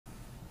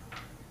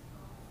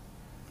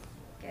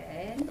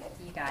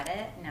got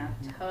it. Now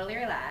totally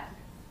relax.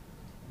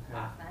 Okay.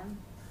 Awesome.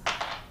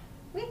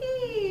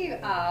 Woohoo!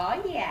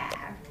 Oh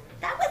yeah.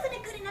 That wasn't a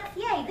good enough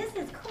yay. This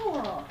is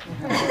cool.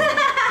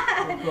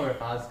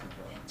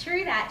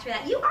 True that, true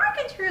that. You are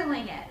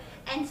controlling it.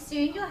 And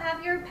soon you'll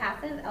have your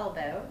passive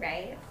elbow,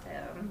 right? So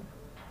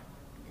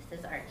this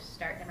is our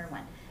start number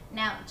 1.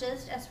 Now,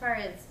 just as far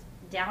as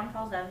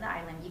downfalls of the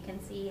iLimb, you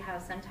can see how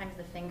sometimes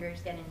the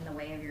fingers get in the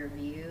way of your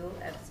view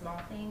of small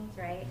things,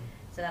 right?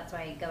 So that's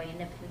why going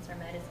into pincer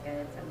mode is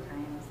good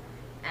sometimes.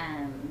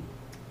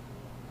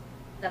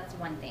 That's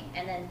one thing.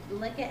 And then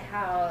look at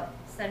how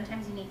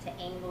sometimes you need to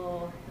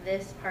angle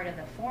this part of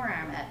the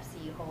forearm up so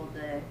you hold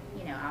the,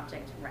 you know,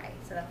 object right.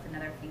 So that's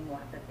another thing we'll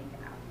have to think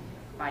about,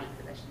 body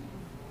positioning.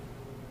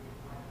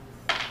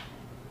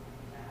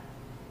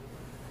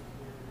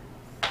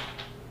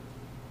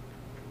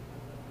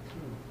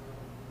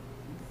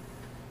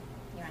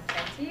 You want to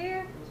try 2?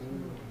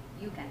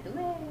 You can do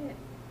it.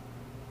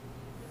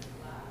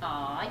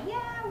 Aw,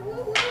 yeah, woo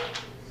woo.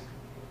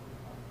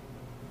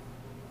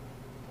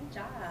 Good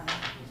job.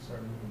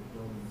 Start moving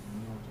buildings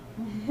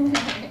in no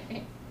time.